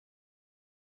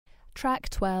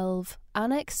Track 12,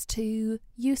 Annex 2,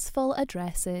 Useful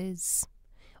Addresses.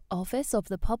 Office of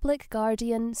the Public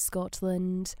Guardian,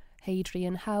 Scotland,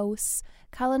 Hadrian House,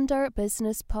 Callendar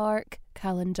Business Park,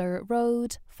 Callendar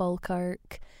Road,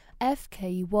 Falkirk,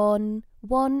 FK1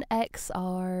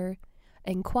 1XR.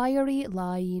 Inquiry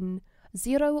line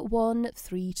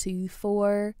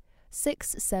 01324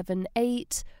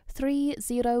 678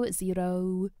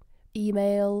 300.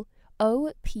 Email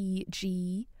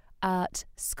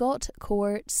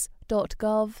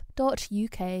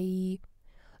opg@scottcourts.gov.uk.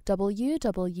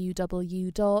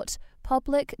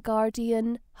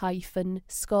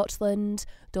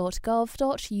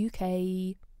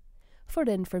 www.publicguardian-scotland.gov.uk. For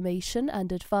information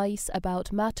and advice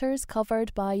about matters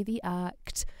covered by the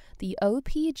Act, the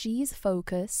OPG's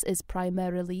focus is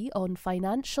primarily on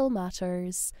financial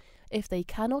matters. If they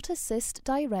cannot assist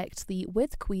directly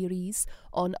with queries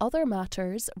on other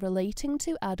matters relating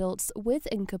to adults with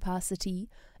incapacity,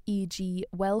 e.g.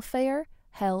 welfare,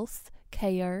 health,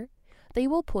 care, they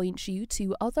will point you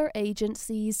to other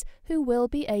agencies who will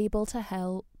be able to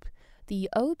help. The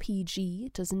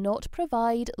OPG does not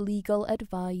provide legal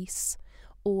advice.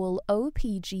 All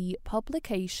OPG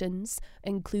publications,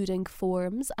 including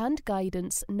forms and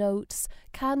guidance notes,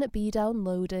 can be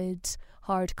downloaded.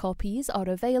 Hard copies are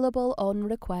available on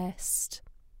request.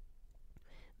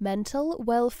 Mental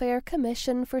Welfare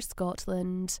Commission for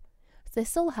Scotland.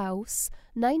 Thistle House,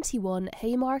 91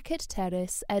 Haymarket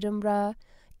Terrace, Edinburgh,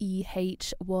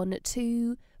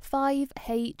 EH12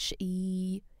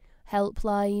 5HE.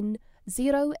 Helpline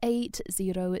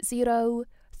 0800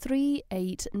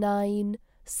 389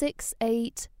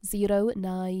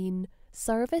 6809.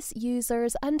 Service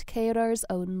users and carers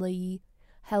only.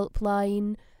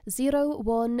 Helpline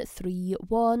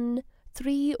 0131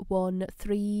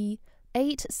 313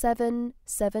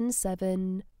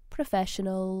 8777.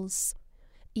 Professionals.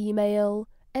 Email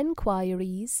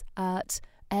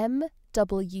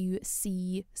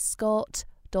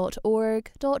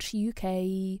inquiries@mwcscot.org.uk.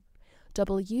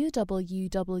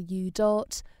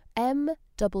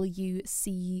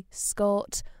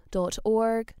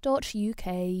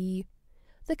 www.mwcscot.org.uk.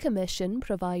 The Commission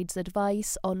provides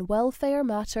advice on welfare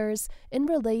matters in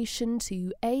relation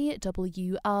to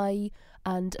AWI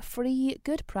and free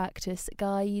good practice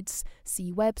guides.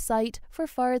 See website for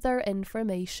further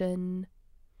information.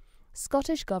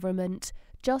 Scottish Government,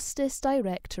 Justice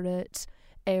Directorate,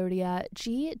 Area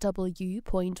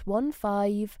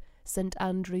GW.15, St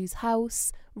Andrew's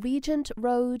House, Regent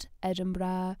Road,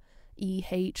 Edinburgh,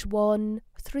 EH1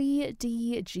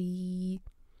 3DG.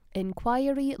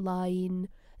 Inquiry line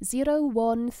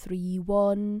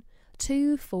 0131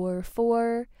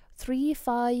 244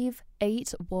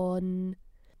 3581.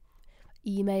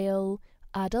 Email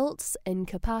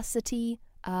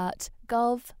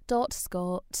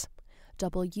adultsincapacity@gov.scot.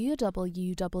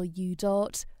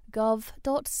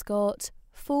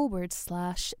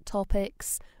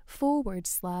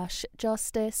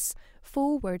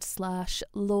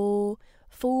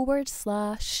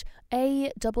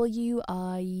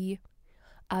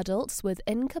 Adults with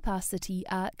Incapacity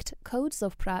Act, Codes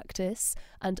of Practice,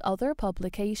 and other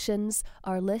publications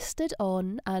are listed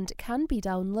on and can be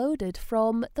downloaded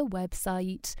from the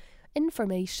website.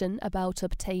 Information about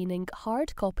obtaining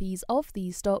hard copies of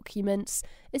these documents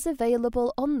is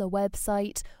available on the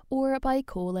website or by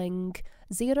calling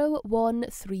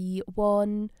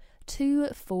 0131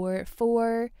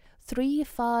 244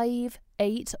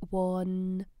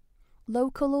 3581.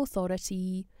 Local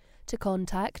Authority. To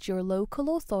contact your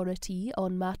local authority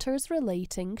on matters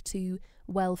relating to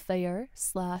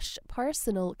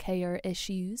welfare/personal care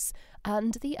issues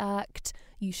and the Act,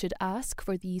 you should ask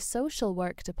for the Social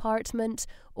Work Department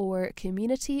or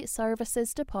Community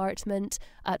Services Department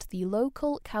at the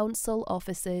local council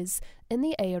offices in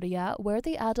the area where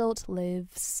the adult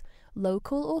lives.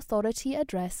 Local authority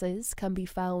addresses can be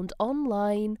found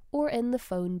online or in the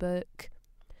phone book.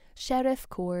 Sheriff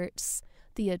Courts.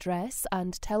 The address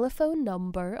and telephone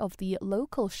number of the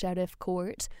local sheriff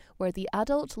court where the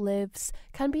adult lives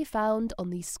can be found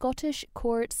on the Scottish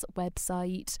Courts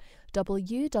website,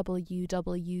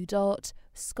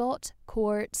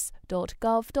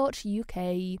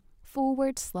 www.scottcourts.gov.uk/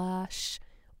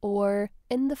 or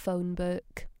in the phone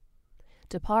book.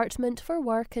 Department for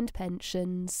Work and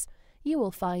Pensions. You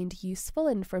will find useful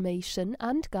information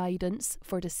and guidance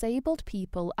for disabled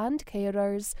people and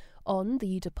carers on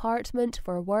the Department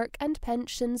for Work and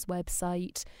Pensions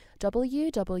website,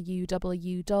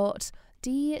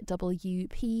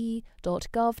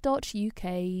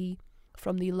 www.dwp.gov.uk/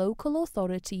 from the local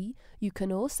authority, you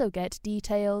can also get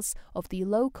details of the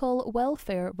local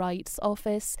Welfare Rights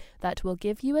Office that will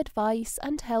give you advice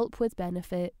and help with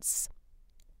benefits.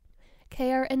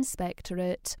 Care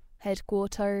Inspectorate,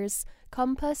 Headquarters,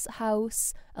 Compass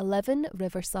House, 11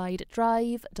 Riverside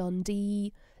Drive,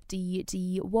 Dundee,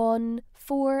 DD1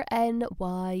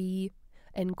 4NY.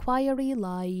 Inquiry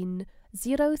line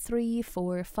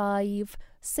 0345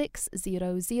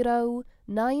 600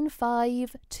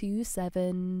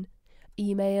 9527.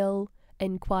 Email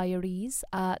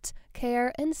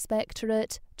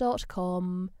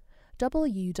inquiries@careinspectorate.com.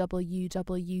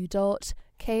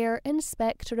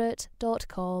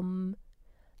 www.careinspectorate.com.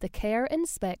 The Care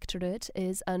Inspectorate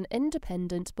is an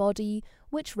independent body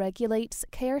which regulates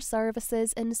care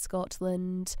services in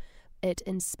Scotland. It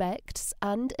inspects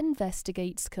and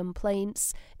investigates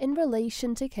complaints in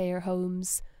relation to care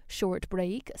homes, short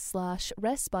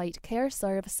break/respite care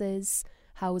services,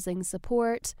 housing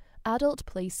support, adult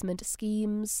placement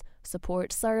schemes,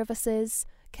 support services,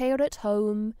 care at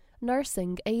home,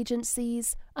 nursing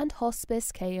agencies, and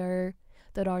hospice care.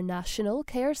 There are national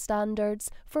care standards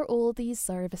for all these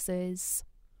services.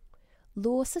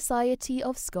 Law Society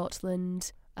of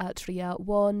Scotland, Atria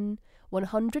 1,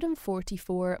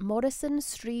 144 Morrison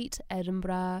Street,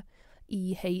 Edinburgh,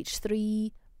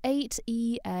 EH3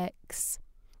 8EX.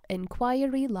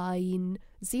 Inquiry line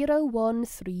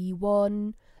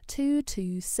 0131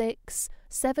 226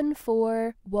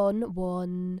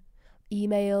 7411.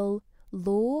 Email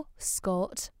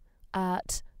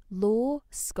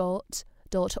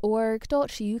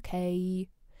lawscott@lawscott.org.uk.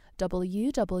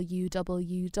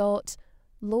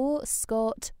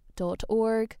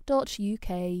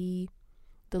 www.lawscott.org.uk.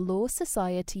 The Law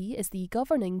Society is the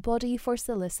governing body for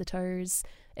solicitors.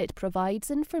 It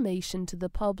provides information to the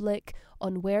public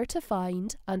on where to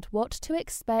find and what to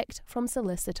expect from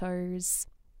solicitors.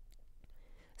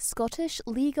 Scottish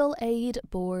Legal Aid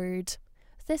Board,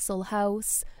 Thistle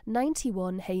House,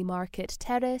 91 Haymarket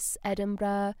Terrace,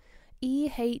 Edinburgh,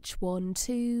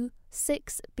 EH12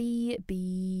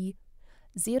 6BB,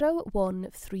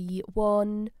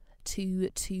 0131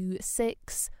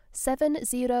 226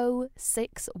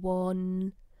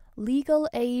 7061. Legal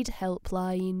Aid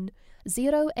Helpline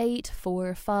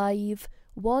 0845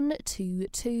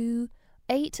 122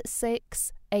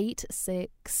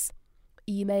 8686.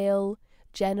 Email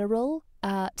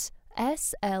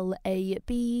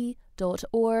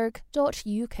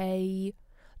general@slab.org.uk.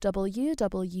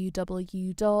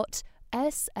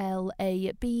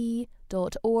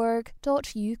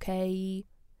 www.slab.org.uk.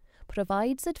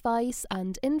 Provides advice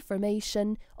and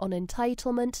information on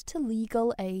entitlement to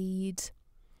legal aid.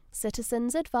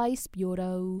 Citizens Advice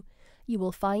Bureau. You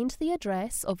will find the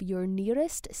address of your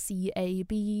nearest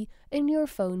CAB in your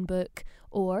phone book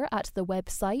or at the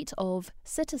website of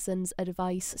Citizens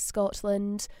Advice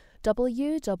Scotland,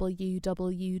 www.cas.org.uk.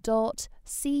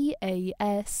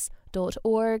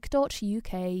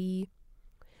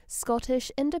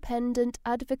 Scottish Independent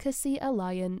Advocacy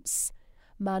Alliance,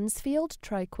 Mansfield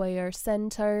Triquare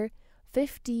Centre,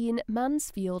 15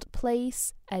 Mansfield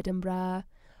Place, Edinburgh,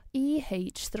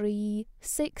 EH3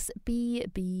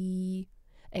 6BB.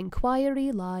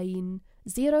 Inquiry line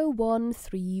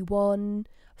 0131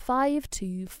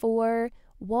 524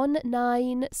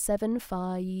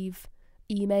 1975.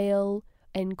 Email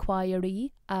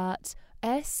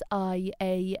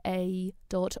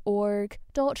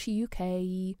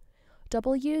inquiry@siaa.org.uk.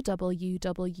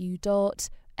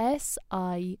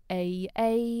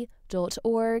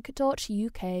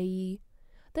 www.siaa.org.uk.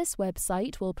 This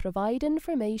website will provide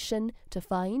information to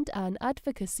find an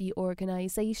advocacy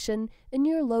organisation in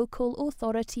your local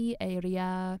authority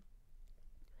area.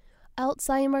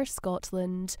 Alzheimer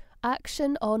Scotland,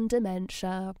 Action on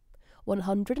Dementia,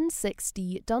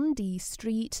 160 Dundee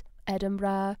Street,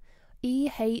 Edinburgh,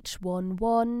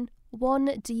 EH11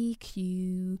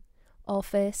 1DQ.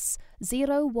 Office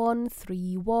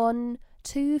 0131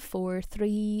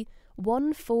 243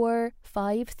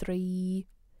 1453.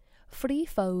 Free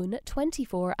phone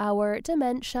 24-hour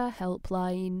dementia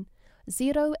helpline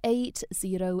 0808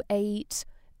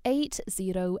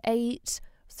 808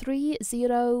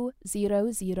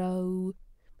 3000.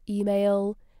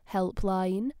 Email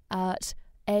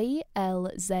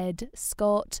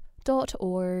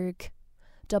helpline@alzscott.org.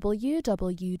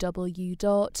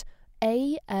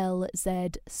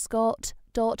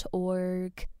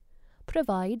 www.alzscott.org.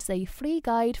 Provides a free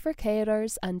guide for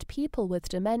carers and people with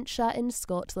dementia in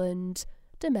Scotland.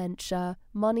 Dementia,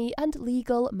 money and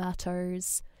legal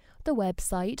matters. The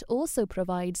website also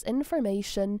provides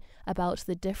information about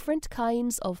the different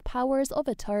kinds of powers of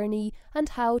attorney and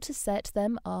how to set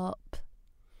them up.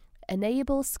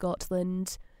 Enable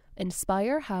Scotland,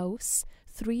 Inspire House,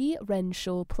 3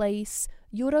 Renshaw Place,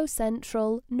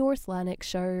 Eurocentral, North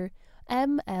Lanarkshire,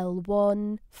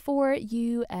 ML1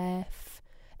 4UF.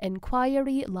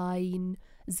 Inquiry line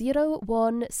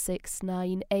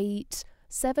 01698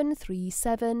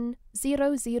 737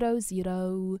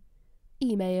 000.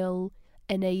 Email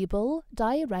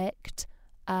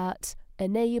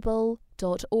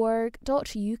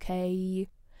enable.direct@enable.org.uk,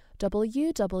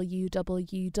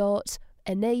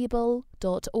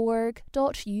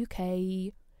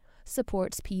 www.enable.org.uk.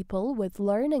 Supports people with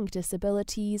learning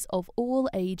disabilities of all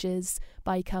ages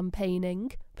by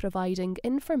campaigning, providing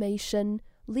information,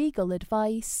 legal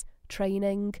advice,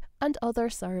 training and other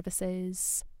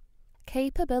services.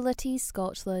 Capability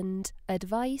Scotland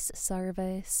Advice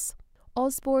Service.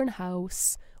 Osborne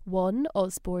House, 1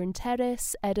 Osborne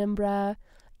Terrace, Edinburgh,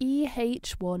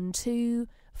 EH12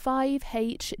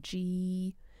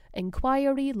 5HG.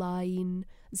 Inquiry line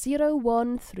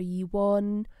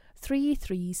 0131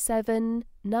 337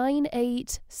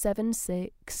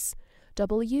 9876,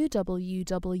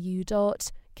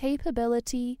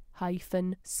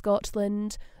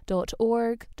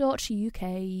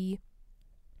 www.capability-scotland.org.uk.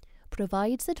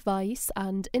 Provides advice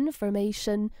and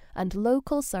information and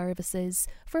local services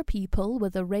for people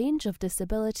with a range of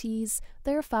disabilities,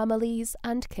 their families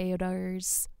and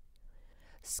carers.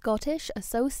 Scottish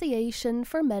Association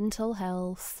for Mental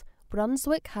Health,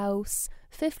 Brunswick House,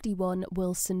 51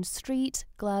 Wilson Street,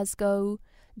 Glasgow,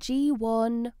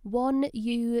 G1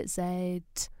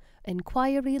 1UZ.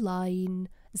 Inquiry line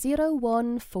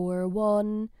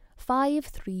 0141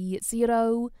 530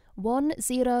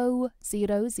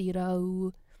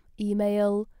 1000.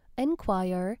 Email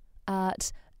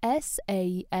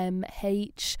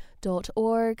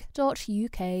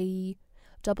inquire@samh.org.uk,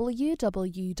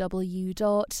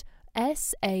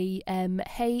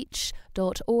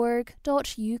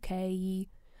 www.samh.org.uk.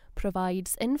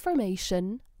 Provides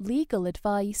information, legal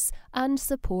advice and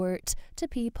support to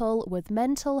people with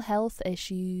mental health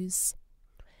issues.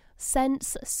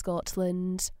 Sense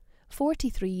Scotland,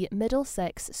 43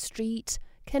 Middlesex Street,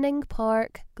 Kinning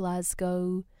Park,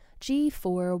 Glasgow,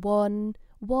 G41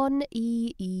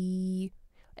 1EE.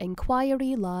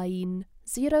 Inquiry line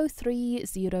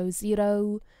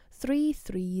 0300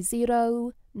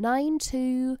 330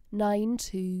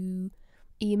 9292.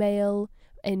 Email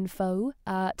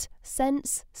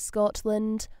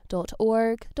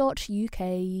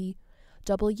info@sensescotland.org.uk,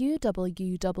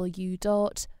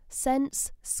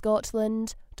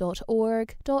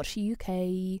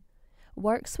 www.sensescotland.org.uk.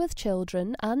 Works with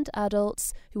children and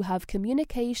adults who have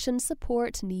communication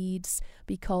support needs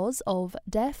because of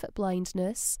deaf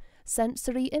blindness,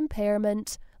 sensory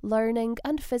impairment, learning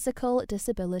and physical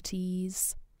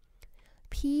disabilities.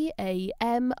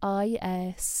 PAMIS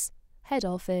Head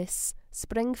Office,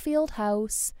 Springfield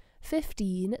House,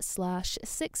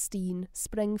 15/16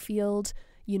 Springfield,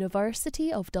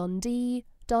 University of Dundee,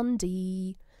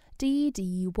 Dundee,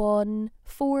 DD1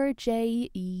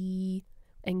 4JE.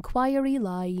 Inquiry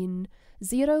line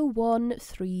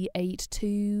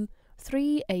 01382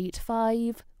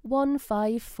 385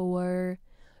 154,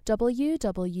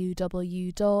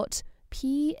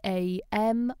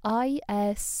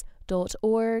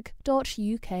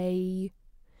 www.pamis.org.uk.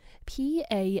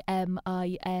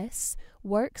 PAMIS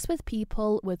works with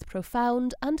people with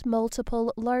profound and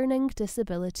multiple learning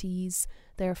disabilities,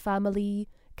 their family,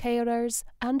 carers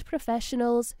and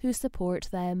professionals who support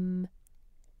them.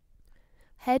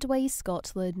 Headway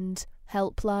Scotland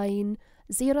Helpline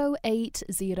 0808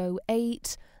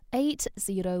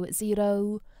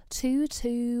 800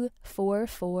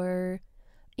 2244.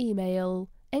 Email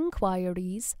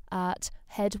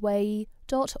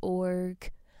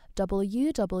inquiries@headway.org,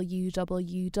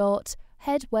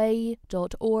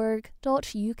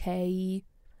 www.headway.org.uk.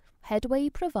 Headway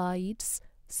provides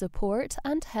support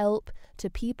and help to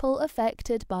people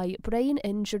affected by brain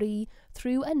injury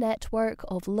through a network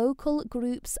of local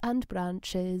groups and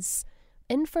branches,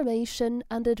 information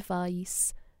and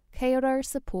advice, carer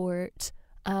support,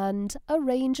 and a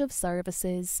range of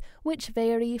services which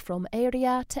vary from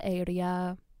area to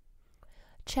area.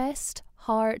 Chest,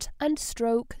 Heart and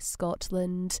Stroke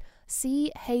Scotland,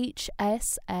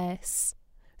 CHSS.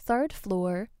 3rd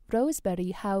floor,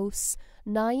 Roseberry House,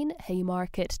 9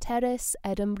 Haymarket Terrace,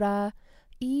 Edinburgh,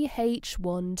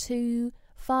 EH12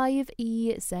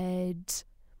 5EZ.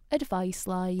 Advice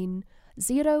line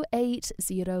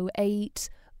 0808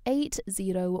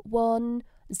 801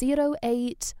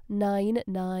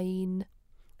 0899.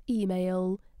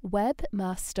 Email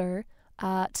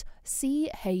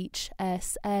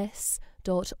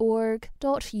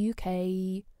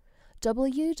webmaster@chss.org.uk,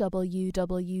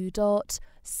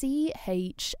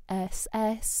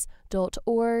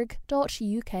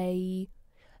 www.chss.org.uk.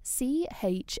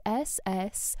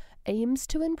 CHSS aims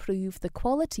to improve the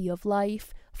quality of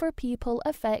life for people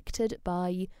affected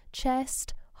by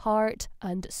chest, heart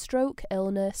and stroke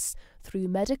illness through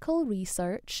medical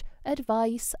research,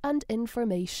 advice and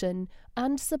information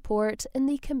and support in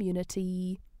the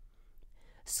community.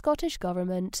 Scottish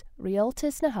Government,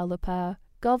 Rialtas na Halapa,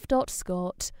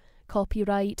 gov.scot,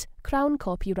 copyright, Crown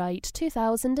Copyright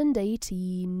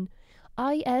 2018,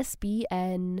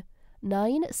 ISBN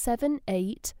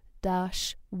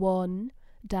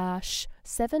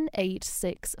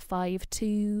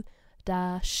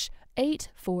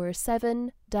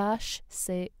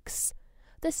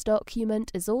This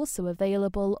document is also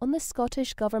available on the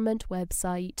Scottish Government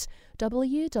website www.gov.scot,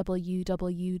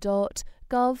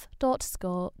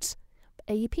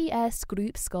 APS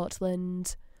Group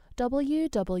Scotland,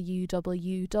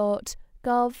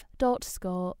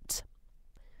 www.gov.scot.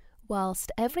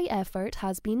 Whilst every effort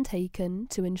has been taken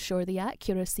to ensure the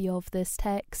accuracy of this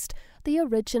text, the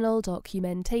original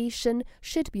documentation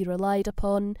should be relied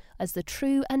upon as the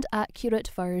true and accurate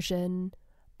version.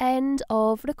 End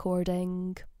of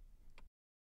recording.